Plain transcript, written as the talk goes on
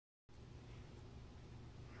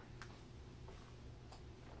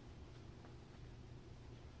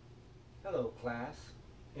Hello class.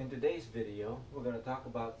 In today's video we're going to talk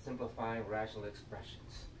about simplifying rational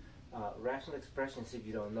expressions. Rational expressions, if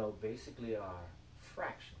you don't know, basically are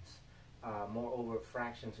fractions. Moreover,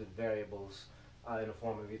 fractions with variables in the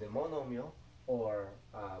form of either monomial or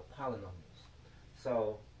polynomials.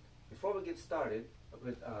 So before we get started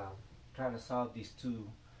with trying to solve these two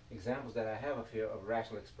examples that I have up here of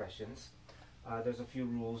rational expressions, there's a few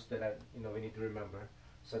rules that we need to remember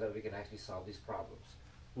so that we can actually solve these problems.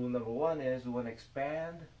 Rule number one is we want to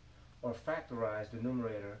expand or factorize the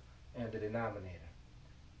numerator and the denominator.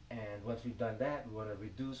 And once we've done that, we want to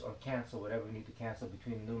reduce or cancel whatever we need to cancel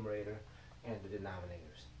between the numerator and the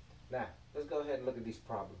denominators. Now, let's go ahead and look at these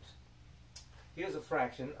problems. Here's a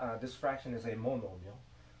fraction. This fraction is a monomial,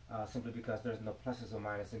 simply because there's no pluses or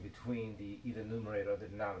minuses in between the either numerator or the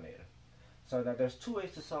denominator. So now there's two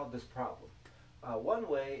ways to solve this problem. One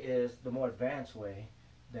way is the more advanced way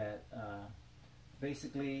that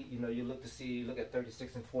basically, you look at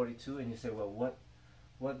 36 and 42 and you say, well,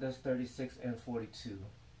 what does 36 and 42?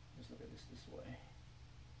 Let's look at this way.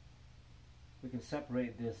 We can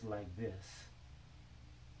separate this like this.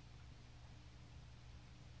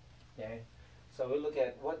 Okay? So we look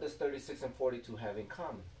at what does 36 and 42 have in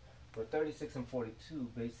common? Well, 36 and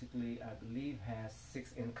 42 basically, I believe, has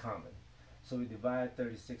 6 in common. So we divide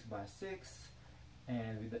 36 by 6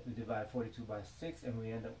 and we divide 42 by 6 and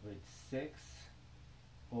we end up with 6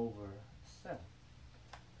 over 7.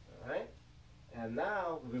 Alright? And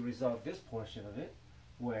now we resolve this portion of it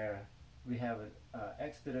where we have an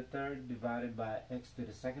x to the third divided by x to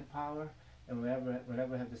the second power, and whenever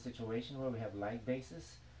we have the situation where we have like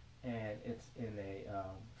basis and it's in a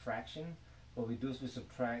fraction, what we do is we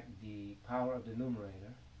subtract the power of the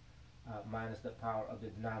numerator minus the power of the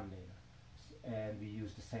denominator, and we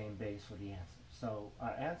use the same base for the answer. So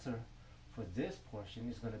our answer for this portion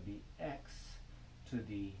is going to be x to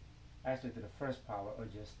the first power, or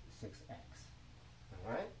just 6x.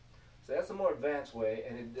 Alright? So that's a more advanced way,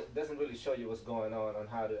 and it doesn't really show you what's going on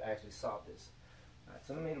how to actually solve this. Alright,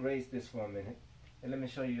 so let me erase this for a minute, and let me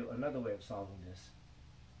show you another way of solving this.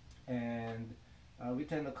 And we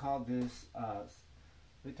tend to call this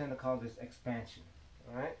expansion.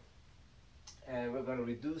 Alright? And we're going to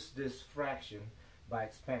reduce this fraction by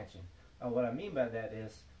expansion. What I mean by that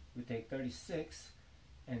is we take 36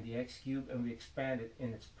 and the x cubed and we expand it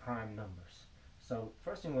in its prime numbers. So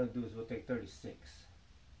first thing we're going to do is we'll take 36,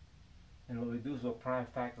 and what we do is we'll prime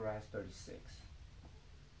factorize 36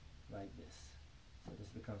 like this. So this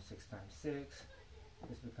becomes 6 times 6,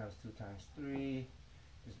 this becomes 2 times 3,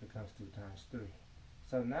 this becomes 2 times 3.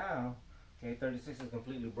 So now, okay, 36 is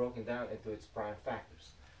completely broken down into its prime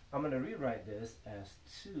factors. I'm going to rewrite this as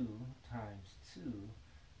 2 times 2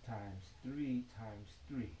 times 3 times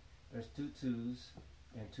 3. There's 2 2's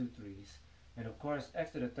and 2 3's. And of course,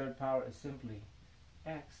 x to the third power is simply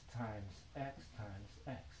x times x times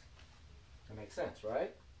x. That makes sense,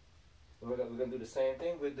 right? We're going to do the same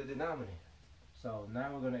thing with the denominator. So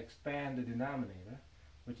now we're going to expand the denominator,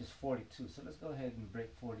 which is 42. So let's go ahead and break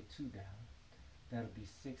 42 down. That'll be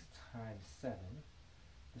 6 times 7.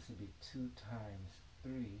 This will be 2 times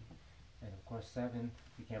 3. And of course 7,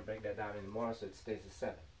 you can't break that down anymore, so it stays at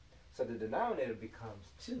 7. So the denominator becomes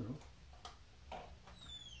 2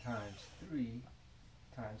 times 3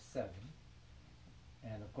 times 7.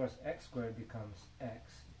 And of course x squared becomes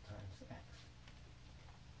x times x.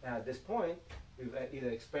 Now at this point, we've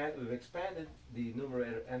expanded the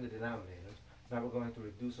numerator and the denominator. Now we're going to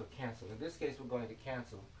reduce or cancel. In this case, we're going to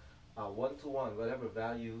cancel 1 to 1. Whatever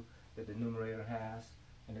value that the numerator has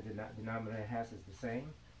and the denominator has is the same.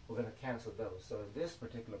 We're going to cancel those. So in this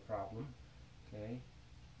particular problem, okay,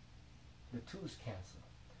 the 2's cancel.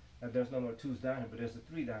 Now there's no more 2's down here, but there's a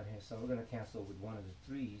 3 down here, so we're going to cancel with one of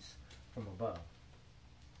the 3's from above.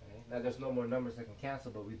 Okay. Now there's no more numbers that can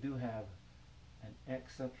cancel, but we do have an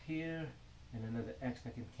x up here and another x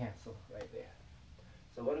that can cancel right there.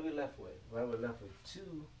 So what are we left with? Well, we're left with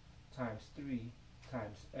 2 times 3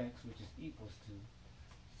 times x, which is equals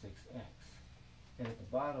to 6x. And at the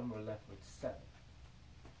bottom, we're left with 7.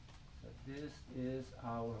 So this is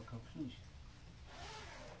our conclusion.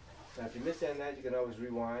 Now if you missed any of that, you can always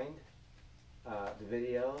rewind the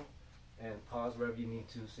video and pause wherever you need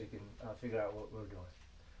to so you can figure out what we're doing.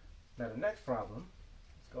 Now the next problem,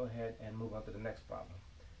 let's go ahead and move on to the next problem,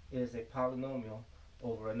 is a polynomial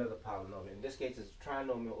over another polynomial. In this case, it's a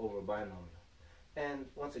trinomial over a binomial. And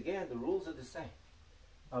once again, the rules are the same.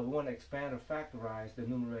 We want to expand or factorize the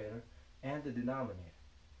numerator and the denominator.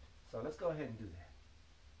 So let's go ahead and do that.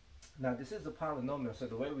 Now this is a polynomial, so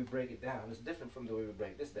the way we break it down is different from the way we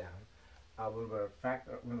break this down. When we're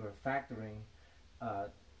factoring a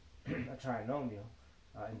trinomial,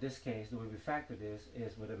 In this case, the way we factor this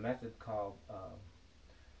is with a method called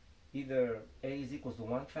either a is equals to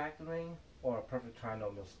 1 factoring or a perfect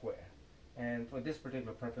trinomial square. And for this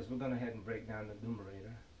particular purpose, we're going to go ahead and break down the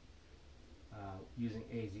numerator using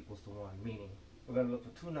a is equals to 1, meaning we're going to look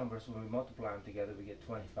for two numbers. When we multiply them together, we get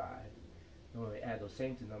 25. And when we add those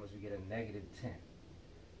same two numbers, we get a negative 10.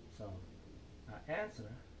 So our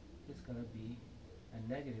answer is going to be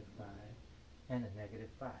a negative 5 and a negative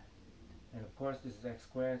 5. And of course, this is x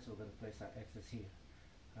squared, so we're going to place our x's here.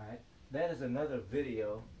 Alright, that is another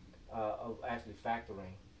video of actually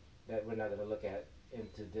factoring that we're not going to look at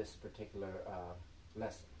into this particular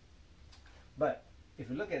lesson. But if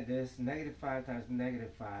you look at this, negative 5 times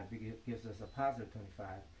negative 5 gives us a positive 25,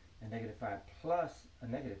 and negative 5 plus a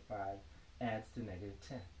negative 5 adds to negative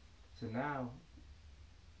 10. So now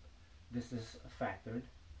this is factored,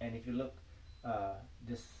 and if you look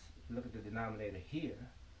look at the denominator here,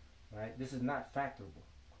 right, this is not factorable,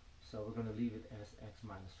 so we're going to leave it as x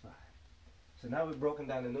minus 5. So now we've broken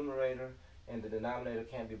down the numerator, and the denominator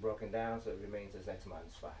can't be broken down, so it remains as x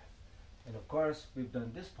minus 5. And of course, we've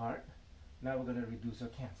done this part. Now we're going to reduce or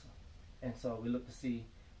cancel. And so we look to see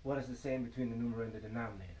what is the same between the numerator and the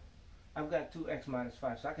denominator. I've got 2x minus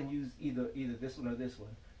 5, so I can use either this one or this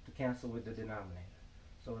one to cancel with the denominator.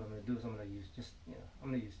 So what I'm going to do is I'm going to use I'm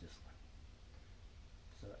going to use this one.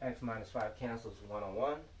 So x minus 5 cancels 1 on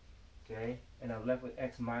 1. Okay, and I'm left with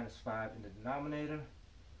x minus 5 in the denominator.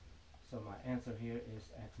 So my answer here is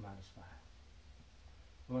x minus 5.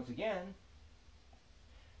 Once again,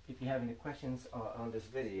 if you have any questions on this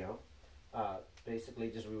video, basically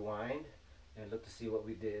just rewind and look to see what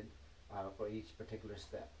we did for each particular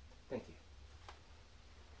step. Thank you.